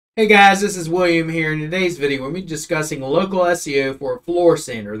Hey guys, this is William here. In today's video, we'll be discussing local SEO for a floor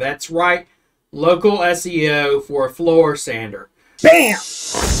sander. That's right, local SEO for a floor sander. Bam!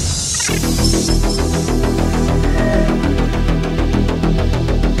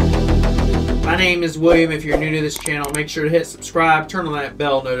 My name is William. If you're new to this channel, make sure to hit subscribe, turn on that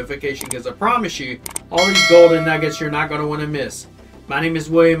bell notification, because I promise you, all these golden nuggets you're not going to want to miss. My name is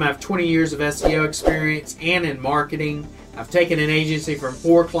William. I have 20 years of SEO experience and in marketing. I've taken an agency from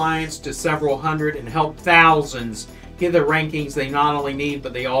 4 clients to several hundred and helped thousands get the rankings they not only need,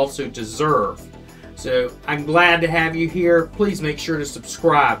 but they also deserve. So I'm glad to have you here. Please make sure to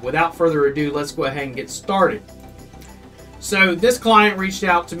subscribe. Without further ado, let's go ahead and get started. So this client reached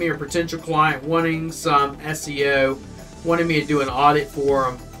out to me, a potential client, wanting some SEO, wanted me to do an audit for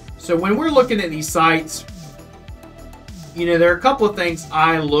them. So when we're looking at these sites, you know, there are a couple of things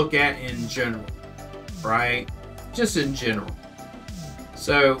I look at in general, right? Just in general.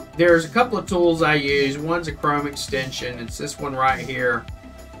 So there's a couple of tools I use. One's a Chrome extension. It's this one right here.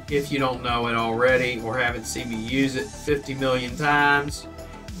 If you don't know it already or haven't seen me use it 50 million times,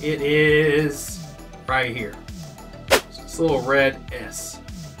 it is right here. It's a little red S,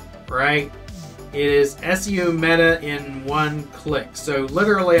 right? It is SEO Meta in one click. So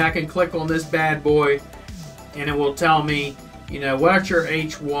literally I can click on this bad boy and it will tell me, you know, what are your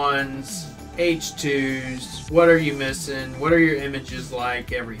H1s, H2s, what are you missing, what are your images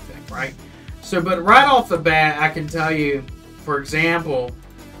like, everything, right? So, but right off the bat, I can tell you, for example,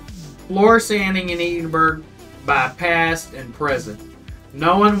 floor sanding in Edinburgh by past and present.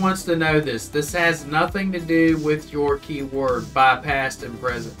 No one wants to know this. This has nothing to do with your keyword by past and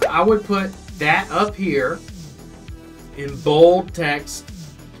present. I would put that up here in bold text,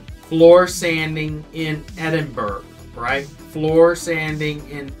 floor sanding in Edinburgh, right? Floor sanding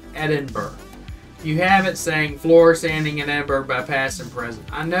in Edinburgh. You have it saying floor sanding in Edinburgh by past and present.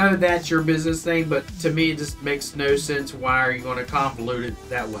 I know that's your business thing, but to me it just makes no sense. Why are you going to convolute it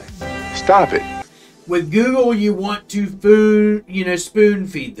that way? Stop it. With Google, you want to spoon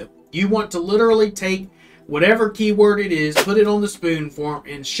feed them. You want to literally take whatever keyword it is, put it on the spoon form,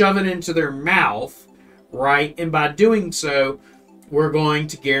 and shove it into their mouth, right? And by doing so, we're going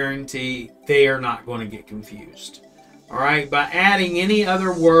to guarantee they are not going to get confused. All right, by adding any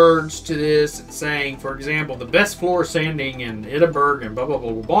other words to this and saying, for example, the best floor sanding in Edinburgh and blah, blah,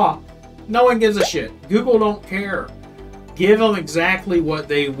 blah, blah, blah, no one gives a shit. Google don't care. Give them exactly what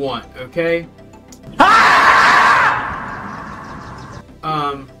they want, okay?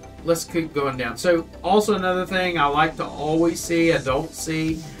 Let's keep going down. So, also another thing I like to always see, I don't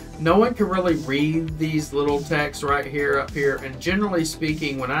see, no one can really read these little texts right here, up here, and generally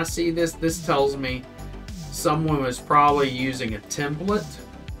speaking, when I see this, this tells me someone was probably using a template,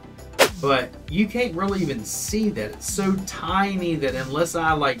 but you can't really even see that. It's so tiny that unless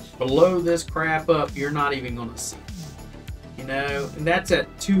I like blow this crap up, you're not even going to see it. You know, and that's at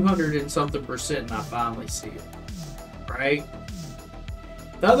 200 and something %, and I finally see it, right?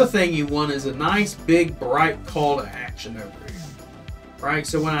 The other thing you want is a nice big bright call to action over here, right?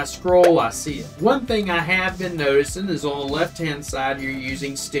 So when I scroll, I see it. One thing I have been noticing is on the left hand side you're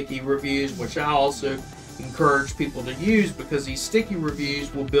using sticky reviews, which I also encourage people to use because these sticky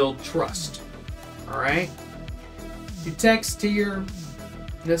reviews will build trust. All right, your text here,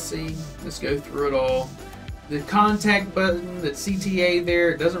 let's see, let's go through it all. The contact button, the CTA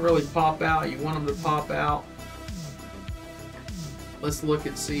there, it doesn't really pop out. You want them to pop out. Let's look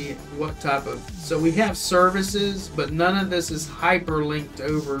and see what type of, so we have services, but none of this is hyperlinked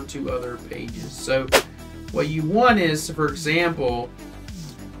over to other pages. So what you want is, for example,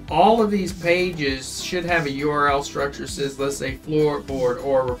 all of these pages should have a URL structure that says, let's say, floorboard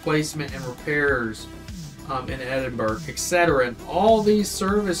or replacement and repairs in Edinburgh, etc. And all these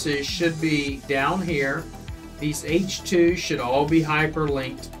services should be down here. These H2 should all be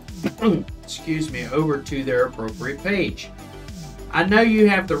hyperlinked, excuse me, over to their appropriate page. I know you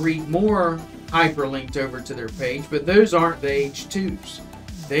have to read more hyperlinked over to their page, but those aren't the H2s.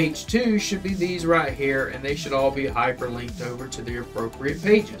 The H2 should be these right here, and they should all be hyperlinked over to the appropriate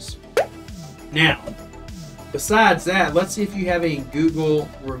pages. Now, besides that, let's see if you have any Google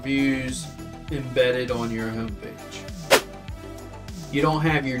reviews embedded on your homepage. You don't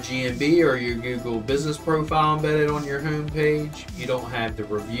have your GMB or your Google business profile embedded on your homepage. You don't have the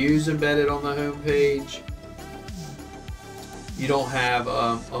reviews embedded on the homepage. You don't have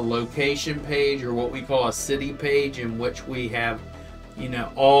a location page, or what we call a city page, in which we have, you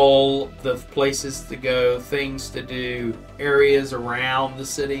know, all the places to go, things to do, areas around the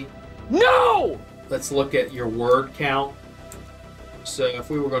city. No! Let's look at your word count. So if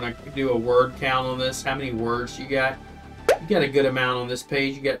we were going to do a word count on this, how many words you got? got a good amount on this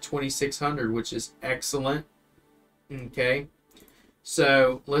page. You got 2,600, which is excellent. Okay,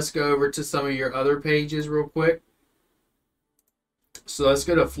 so let's go over to some of your other pages real quick. So let's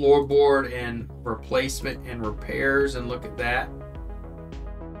go to floorboard and replacement and repairs and look at that.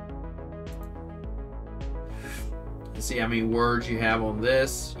 See how many words you have on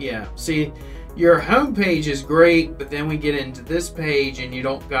this. Yeah, see, your home page is great, but then we get into this page and you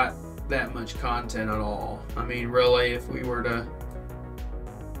don't got that much content at all. I mean, really, if we were to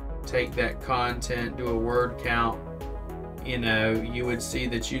take that content, do a word count, you know, you would see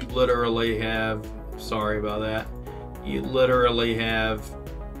that you literally have, sorry about that, you literally have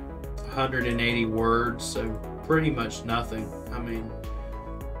 180 words, so pretty much nothing. I mean,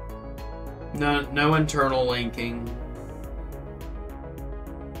 no internal linking.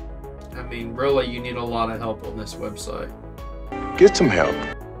 I mean, really, you need a lot of help on this website. Get some help.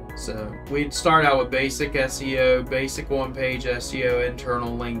 So we'd start out with basic SEO, basic one-page SEO,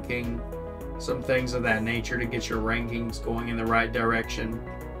 internal linking, some things of that nature to get your rankings going in the right direction.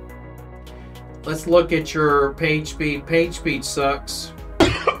 Let's look at your page speed. Page speed sucks.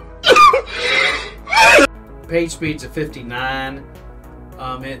 Page speed's a 59.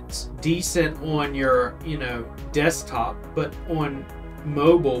 It's decent on your, you know, desktop, but on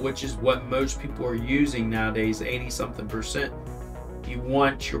mobile, which is what most people are using nowadays, 80-something%, you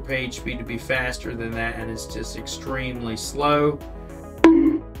want your page speed to be faster than that, and it's just extremely slow.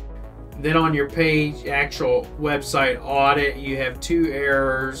 Then on your page, actual website audit, you have 2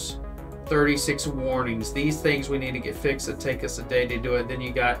 errors, 36 warnings. These things we need to get fixed. It take us a day to do it. Then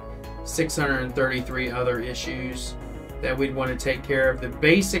you got 633 other issues that we'd want to take care of. The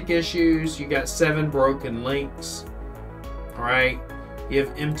basic issues, you got 7 broken links. All right. You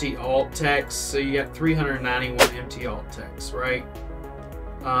have empty alt text, so you got 391 empty alt text, right?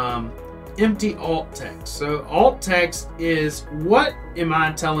 Empty alt text. So alt text is, what am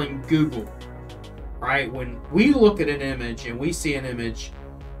I telling Google, right? When we look at an image and we see an image,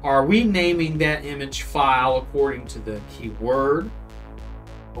 are we naming that image file according to the keyword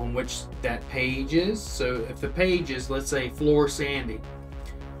on which that page is? So if the page is, let's say, floor sanding,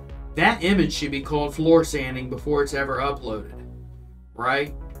 that image should be called floor sanding before it's ever uploaded,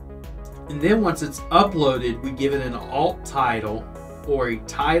 right? And then once it's uploaded, we give it an alt title or a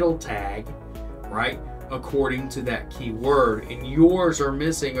title tag, right, according to that keyword. And yours are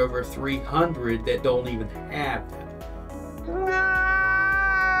missing over 300 that don't even have that.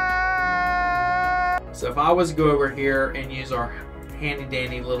 So if I was to go over here and use our handy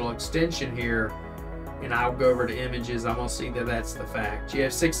dandy little extension here, and I'll go over to images, I'm gonna see that that's the fact. You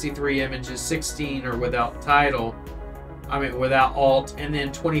have 63 images, 16 are without title, without alt, and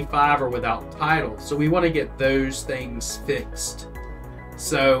then 25 are without title. So we want to get those things fixed.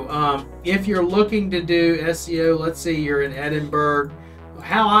 So if you're looking to do SEO, let's say you're in Edinburgh,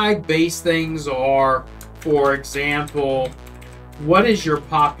 how I base things are, for example, what is your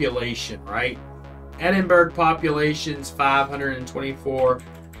population, right? Edinburgh population's 524.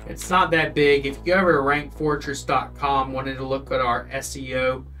 It's not that big. If you go over to rankfortress.com, wanted to look at our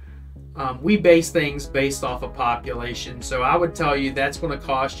SEO, we base things based off of population. So I would tell you that's going to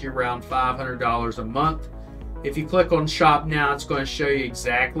cost you around $500 a month. If you click on shop now, it's going to show you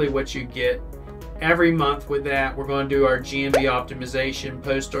exactly what you get every month with that. We're going to do our GMB optimization,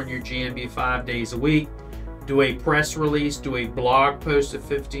 post on your GMB 5 days a week, do a press release, do a blog post of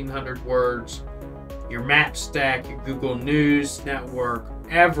 1,500 words, your map stack, your Google News Network,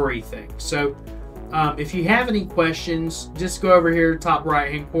 everything. So if you have any questions, just go over here to the top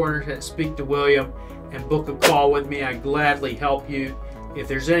right hand corner, hit speak to William, and book a call with me. I'd gladly help you. If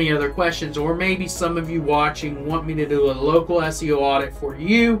there's any other questions, or maybe some of you watching want me to do a local SEO audit for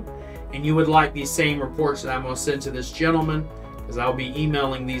you, and you would like these same reports that I'm going to send to this gentleman, because I'll be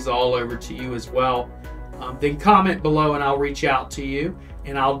emailing these all over to you as well, then comment below and I'll reach out to you,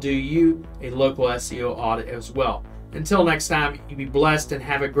 and I'll do you a local SEO audit as well. Until next time, you be blessed and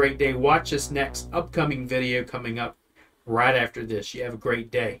have a great day. Watch this next upcoming video coming up right after this. You have a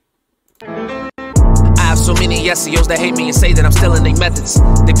great day. I have so many SEOs that hate me and say that I'm stealing their methods.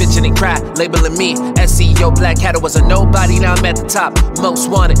 They bitching and cry, labeling me SEO Black Hat. Was a nobody, now I'm at the top. Most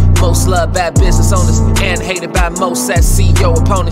wanted, most loved, bad business owners, and hated by most SEO opponents.